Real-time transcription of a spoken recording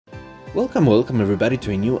Welcome everybody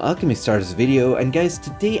to a new Alchemy Stars video, and guys,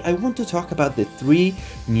 today I want to talk about the 3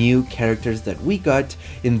 new characters that we got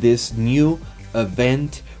in this new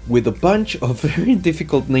event with a bunch of very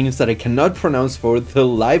difficult names that I cannot pronounce for the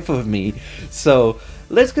life of me. So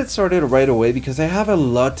let's get started right away because I have a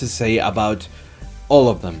lot to say about all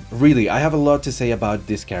of them. Really, I have a lot to say about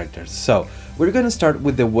these characters. So we're gonna start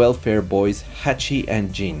with the welfare boys, Hachi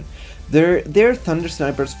and Gin. They're Thunder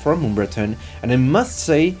Snipers from Umbraton, and I must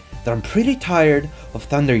say that I'm pretty tired of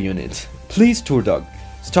Thunder units. Please, Turdog,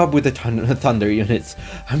 stop with the Thunder units.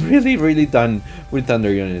 I'm really done with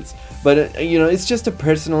Thunder units. But you know, it's just a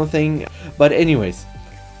personal thing. But anyways,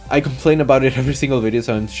 I complain about it every single video,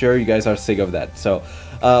 so I'm sure you guys are sick of that. So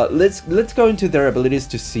let's go into their abilities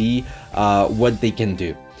to see what they can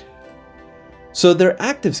do. So their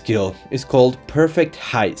active skill is called Perfect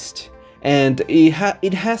Heist, and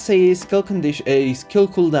it has a skill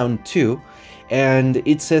cooldown 2. And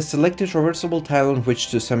it says select a traversable tile on which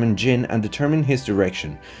to summon Jin and determine his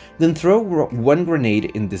direction. Then throw one grenade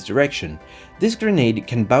in this direction. This grenade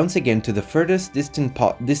can bounce again to the furthest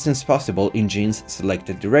distance possible in Jin's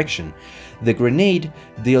selected direction. The grenade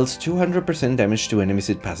deals 200% damage to enemies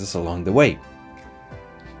it passes along the way.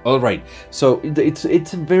 Alright, so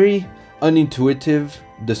it's a very unintuitive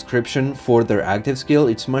description for their active skill.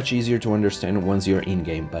 It's much easier to understand once you're in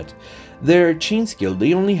game, but their chain skill,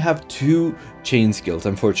 they only have 2 chain skills,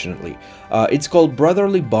 unfortunately. It's called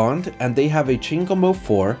Brotherly Bond, and they have a chain combo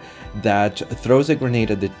 4 that throws a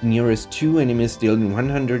grenade at the nearest 2 enemies, dealing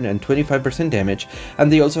 125% damage,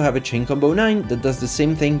 and they also have a chain combo 9 that does the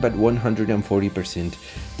same thing but 140%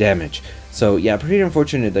 damage. So yeah, pretty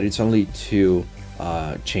unfortunate that it's only 2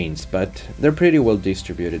 chains, but they're pretty well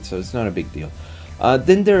distributed, so it's not a big deal.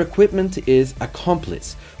 Then their equipment is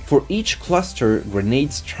Accomplice. For each cluster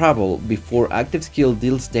grenades travel before active skill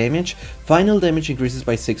deals damage, final damage increases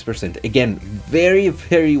by 6%. Again, very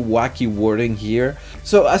wacky wording here.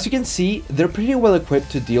 So as you can see, they're pretty well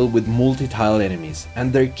equipped to deal with multi-tile enemies,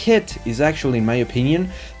 and their kit is actually, in my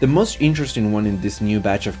opinion, the most interesting one in this new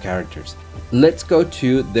batch of characters. Let's go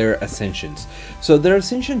to their Ascensions. So their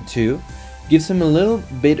Ascension 2 gives them a little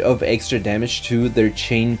bit of extra damage to their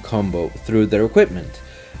chain combo through their equipment.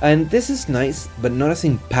 And this is nice, but not as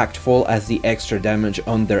impactful as the extra damage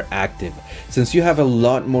on their active, since you have a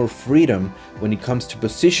lot more freedom when it comes to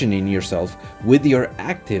positioning yourself with your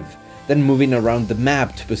active than moving around the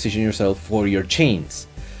map to position yourself for your chains.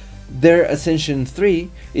 Their Ascension 3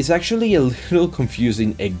 is actually a little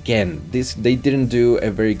confusing again. They didn't do a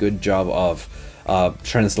very good job of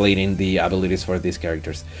translating the abilities for these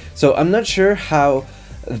characters. So I'm not sure how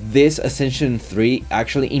this Ascension 3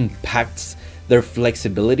 actually impacts their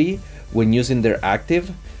flexibility when using their active,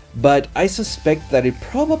 but I suspect that it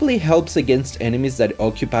probably helps against enemies that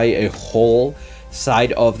occupy a whole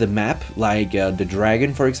side of the map, like the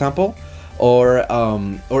dragon, for example, or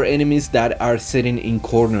enemies that are sitting in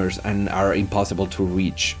corners and are impossible to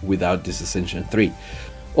reach without this Ascension 3.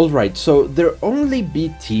 Alright, so their only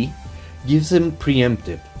BT gives them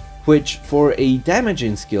Preemptive, which for a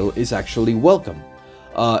damaging skill is actually welcome.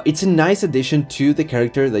 It's a nice addition to the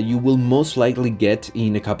character that you will most likely get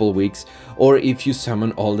in a couple of weeks, or if you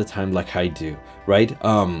summon all the time like I do, right?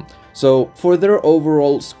 So for their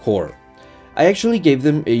overall score, I actually gave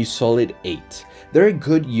them a solid 8. They're a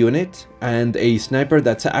good unit and a sniper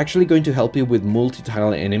that's actually going to help you with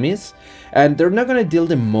multi-tile enemies, and they're not going to deal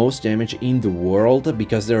the most damage in the world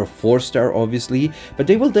because they're a 4-star obviously, but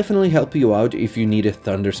they will definitely help you out if you need a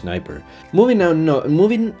Thunder Sniper. Moving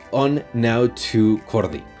on now to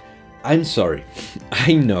Cordy. I'm sorry,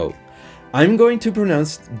 I know. I'm going to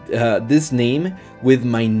pronounce this name with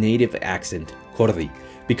my native accent, Cordy,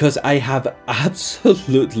 because I have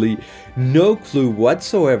absolutely no clue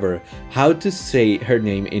whatsoever how to say her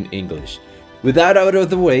name in English. With that out of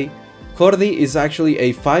the way, Cordy is actually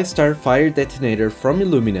a 5-star fire detonator from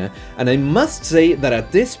Illumina, and I must say that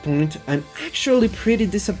at this point I'm actually pretty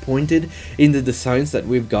disappointed in the designs that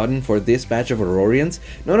we've gotten for this batch of Aurorians,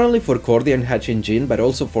 not only for Cordy and Hachi and Gin, but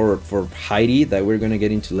also for Hedy that we're gonna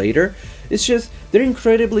get into later. It's just, they're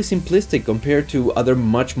incredibly simplistic compared to other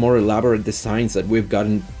much more elaborate designs that we've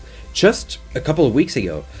gotten just a couple of weeks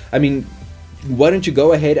ago. I mean, why don't you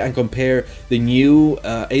go ahead and compare the new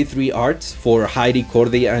A3 arts for Hedy,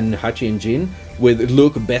 Cordy, and Hachi and Gin with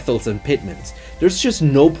Luke, Bethels, and Pitmans. There's just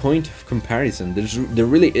no point of comparison. There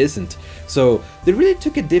really isn't. So they really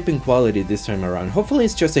took a dip in quality this time around. Hopefully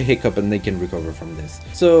it's just a hiccup and they can recover from this.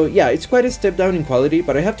 So yeah, it's quite a step down in quality,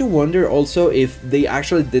 but I have to wonder also if they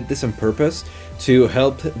actually did this on purpose to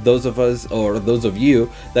help those of us, or those of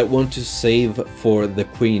you, that want to save for the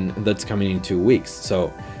Queen that's coming in 2 weeks.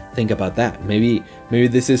 So think about that. Maybe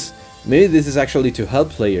this is Maybe this is actually to help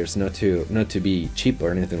players, not to be cheap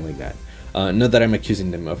or anything like that. Not that I'm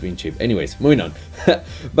accusing them of being cheap. Anyways, moving on.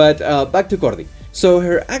 But back to Cordy. So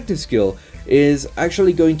her active skill is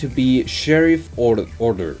actually going to be Sheriff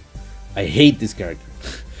Order. I hate this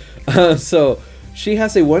character. So she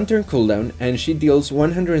has a 1-turn cooldown and she deals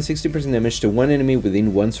 160% damage to one enemy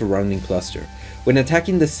within one surrounding cluster. When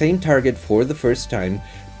attacking the same target for the first time,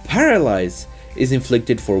 Paralyze is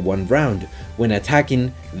inflicted for 1 round. When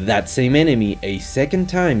attacking that same enemy a second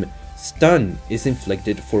time, Stun is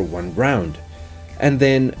inflicted for 1 round. And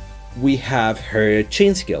then we have her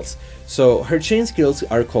chain skills. So her chain skills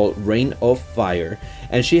are called Rain of Fire,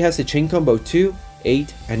 and she has a chain combo 2,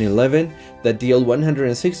 8, and 11 that deal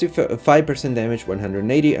 165% damage,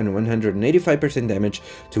 180 and 185% damage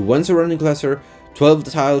to one surrounding cluster, 12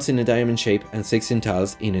 tiles in a diamond shape, and 16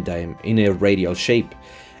 tiles in a radial shape.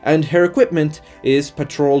 And her equipment is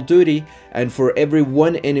Patrol Duty, and for every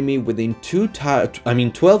one enemy within 12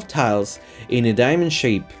 tiles in a diamond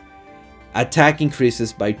shape, attack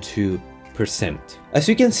increases by 2%. As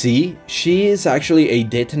you can see, she is actually a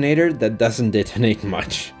detonator that doesn't detonate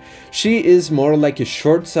much. She is more like a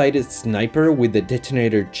short-sighted sniper with a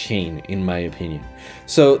detonator chain, in my opinion.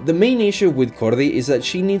 So the main issue with Cordy is that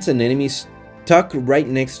she needs an enemy stuck right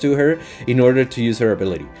next to her in order to use her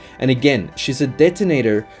ability. And again, she's a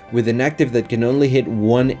detonator with an active that can only hit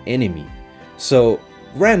one enemy. So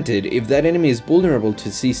granted, if that enemy is vulnerable to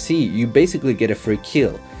CC, you basically get a free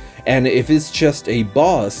kill. And if it's just a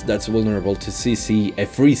boss that's vulnerable to CC, a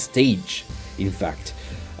free stage, in fact.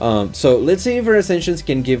 So let's see if her Ascensions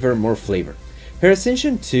can give her more flavor. Her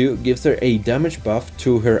Ascension 2 gives her a damage buff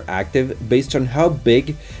to her active based on how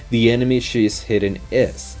big the enemy she is hitting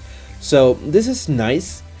is. So this is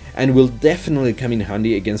nice and will definitely come in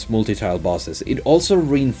handy against multi-tile bosses. It also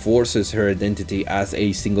reinforces her identity as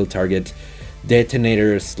a single target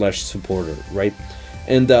detonator slash supporter, right?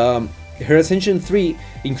 And her Ascension 3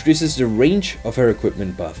 increases the range of her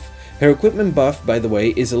equipment buff. Her equipment buff, by the way,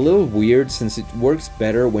 is a little weird since it works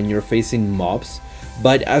better when you're facing mobs,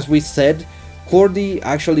 but as we said, Cordy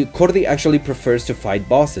actually prefers to fight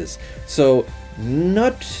bosses, so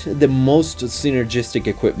not the most synergistic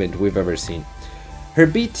equipment we've ever seen. Her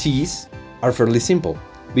BTs are fairly simple.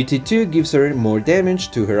 BT2 gives her more damage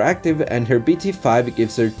to her active, and her BT5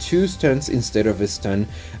 gives her 2 stuns instead of a stun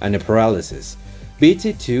and a paralysis.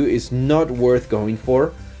 BT2 is not worth going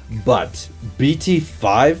for, but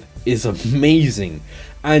BT5 is amazing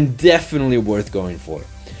and definitely worth going for.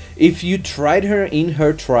 If you tried her in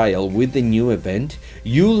her trial with the new event,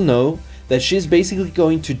 you'll know that she's basically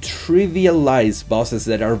going to trivialize bosses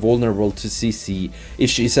that are vulnerable to CC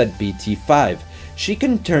if she's at BT5. She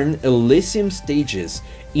can turn Elysium stages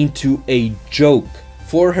into a joke.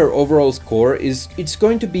 For her overall score, it's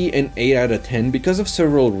going to be an 8 out of 10 because of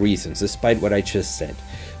several reasons, despite what I just said.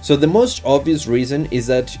 So the most obvious reason is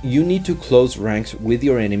that you need to close ranks with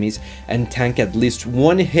your enemies and tank at least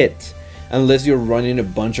 1 hit unless you're running a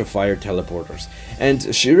bunch of fire teleporters.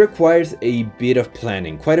 And she requires a bit of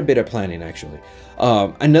planning, quite a bit of planning actually.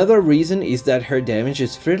 Another reason is that her damage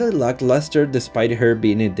is fairly lackluster despite her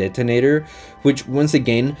being a detonator, which once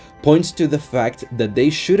again points to the fact that they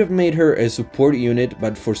should have made her a support unit,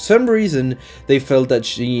 but for some reason they felt that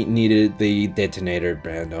she needed the detonator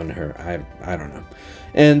brand on her. I don't know.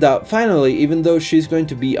 And finally, even though she's going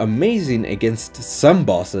to be amazing against some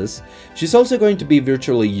bosses, she's also going to be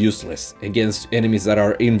virtually useless against enemies that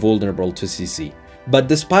are invulnerable to CC. But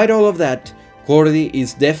despite all of that, Cordy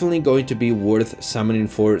is definitely going to be worth summoning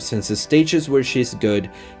for, since the stages where she's good,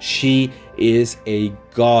 she is a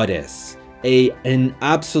goddess. An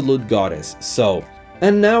absolute goddess. So,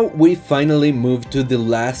 and now we finally move to the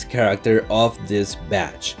last character of this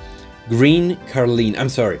batch. Green Carleen.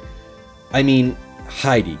 I mean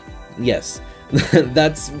Hedy. Yes,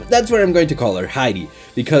 that's what I'm going to call her, Hedy,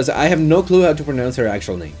 because I have no clue how to pronounce her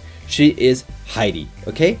actual name. She is Hedy,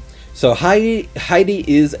 okay? So Hedy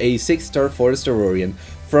is a 6-star Forest Aurorian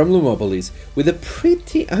from Lumopolis with a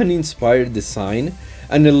pretty uninspired design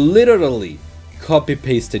and a literally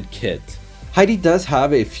copy-pasted kit. Hedy does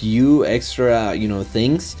have a few extra,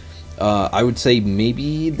 things. I would say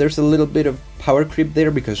maybe there's a little bit of power creep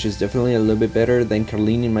there because she's definitely a little bit better than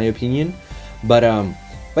Carleen in my opinion. But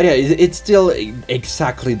yeah, it's still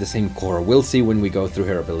exactly the same core. We'll see when we go through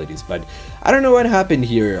her abilities. But I don't know what happened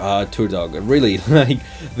here, Tourdog. Really, like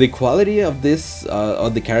the quality of this,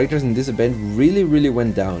 of the characters in this event really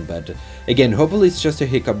went down. But again, hopefully it's just a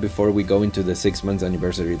hiccup before we go into the 6-month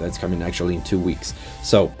anniversary that's coming actually in 2 weeks.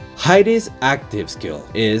 So Hedy's active skill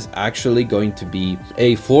is actually going to be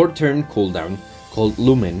a 4-turn cooldown called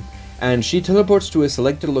Lumen. and she teleports to a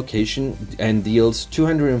selected location and deals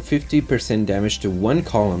 250% damage to one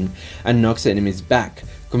column and knocks enemies back,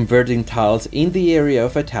 converting tiles in the area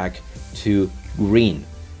of attack to green.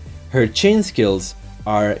 Her chain skills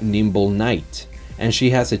are Nimble Knight, and she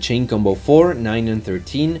has a chain combo 4, 9 and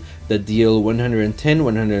 13 that deal 110,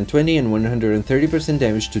 120 and 130%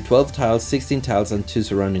 damage to 12 tiles, 16 tiles and 2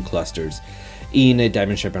 surrounding clusters in a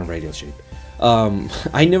diamond shape and radial shape.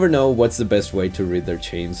 I never know what's the best way to read their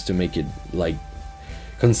chains to make it like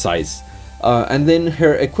concise. And then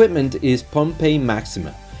her equipment is Pompeii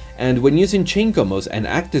Maxima, and when using chain combos and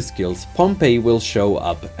active skills, Pompeii will show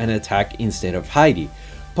up and attack instead of Hedy.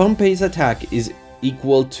 Pompeii's attack is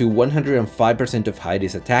equal to 105% of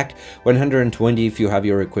Hedy's attack, 120 if you have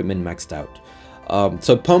your equipment maxed out.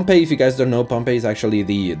 So Pompeii, if you guys don't know, Pompeii is actually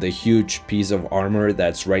the huge piece of armor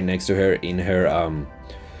that's right next to her in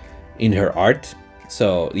her art.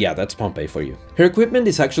 So yeah, that's Pompeii for you. Her equipment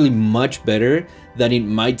is actually much better than it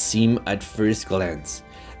might seem at first glance.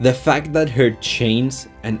 The fact that her chains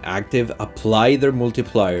and active apply their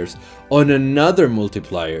multipliers on another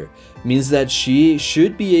multiplier means that she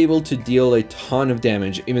should be able to deal a ton of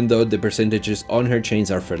damage, even though the percentages on her chains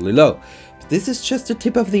are fairly low. But this is just the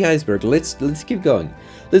tip of the iceberg. Let's keep going.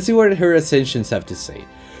 Let's see what her ascensions have to say.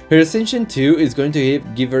 Her Ascension 2 is going to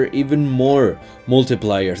give her even more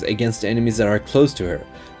multipliers against enemies that are close to her.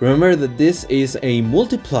 Remember that this is a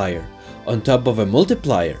multiplier on top of a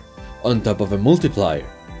multiplier on top of a multiplier.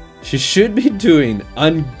 She should be doing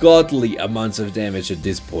ungodly amounts of damage at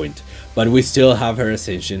this point, but we still have her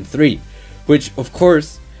Ascension 3, which of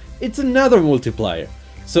course, it's another multiplier.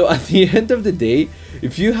 So at the end of the day,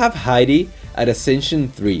 if you have Hedy at Ascension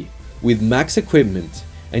 3 with max equipment,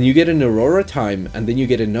 and you get an Aurora time, and then you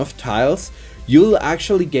get enough tiles, you'll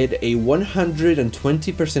actually get a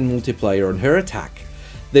 120% multiplier on her attack,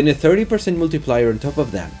 then a 30% multiplier on top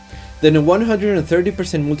of that, then a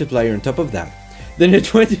 130% multiplier on top of that, then a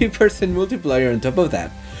 20% multiplier on top of that.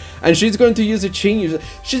 And she's going to use a chain,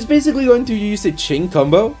 she's basically going to use a chain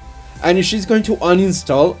combo, and she's going to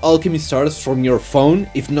uninstall Alchemy stars from your phone,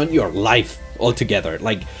 if not your life altogether.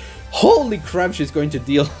 Like, holy crap, she's going to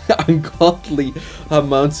deal ungodly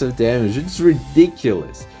amounts of damage. It's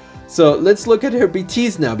ridiculous. So let's look at her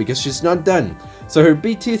BTs now, because she's not done. So her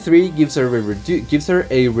BT3 gives her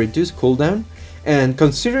a reduced cooldown, and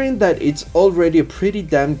considering that it's already a pretty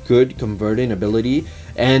damn good converting ability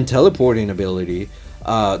and teleporting ability,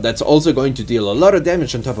 that's also going to deal a lot of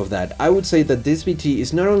damage on top of that, I would say that this BT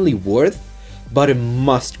is not only worth, but a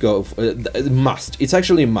must go. It's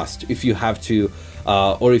actually a must if you have to,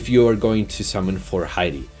 or if you are going to summon for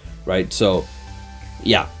Hedy, right? So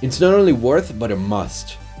yeah, it's not only worth, but a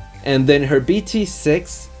must. And then her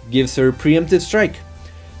BT6 gives her preemptive strike,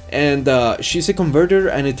 and she's a converter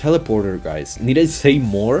and a teleporter, guys. Need I say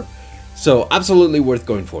more? So absolutely worth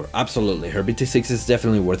going for. Absolutely, her BT6 is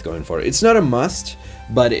definitely worth going for. It's not a must,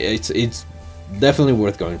 but it's definitely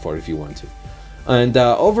worth going for if you want to. And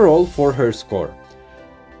overall, for her score,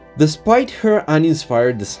 despite her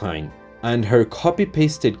uninspired design and her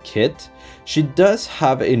copy-pasted kit, she does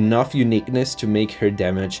have enough uniqueness to make her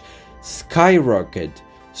damage skyrocket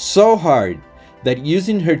so hard that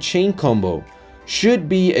using her chain combo should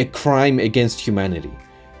be a crime against humanity.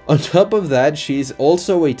 On top of that, she is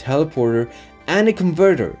also a teleporter and a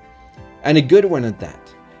converter, and a good one at that.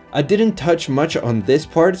 I didn't touch much on this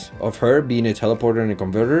part of her being a teleporter and a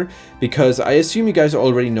converter, because I assume you guys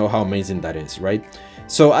already know how amazing that is, right?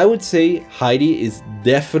 So I would say Hedy is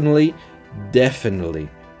definitely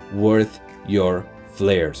worth your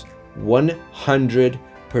flares.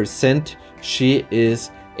 100%. She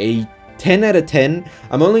is a 10 out of 10.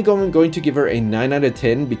 I'm only going to give her a 9 out of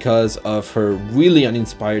 10 because of her really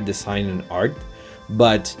uninspired design and art,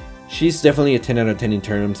 but she's definitely a 10 out of 10 in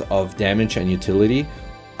terms of damage and utility.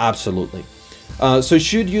 Absolutely. So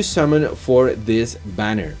should you summon for this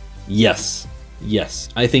banner? Yes. Yes.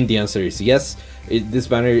 I think the answer is yes. This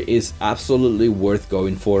banner is absolutely worth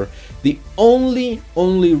going for. The only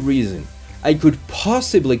reason I could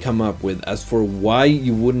possibly come up with as for why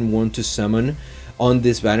you wouldn't want to summon on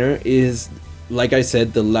this banner is, like I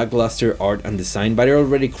said, the lackluster art and design, but I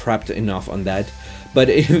already crapped enough on that. But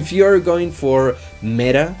if you're going for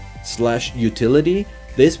meta / utility,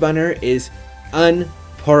 this banner is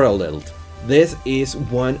unparalleled. This is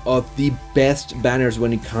one of the best banners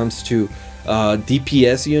when it comes to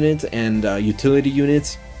DPS units and utility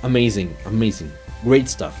units. Amazing, amazing. Great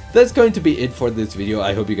stuff. That's going to be it for this video.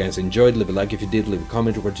 I hope you guys enjoyed. Leave a like if you did, leave a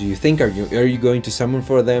comment. What do you think? Are you going to summon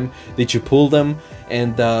for them? Did you pull them?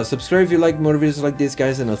 And subscribe if you like more videos like this,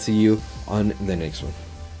 guys, and I'll see you on the next one.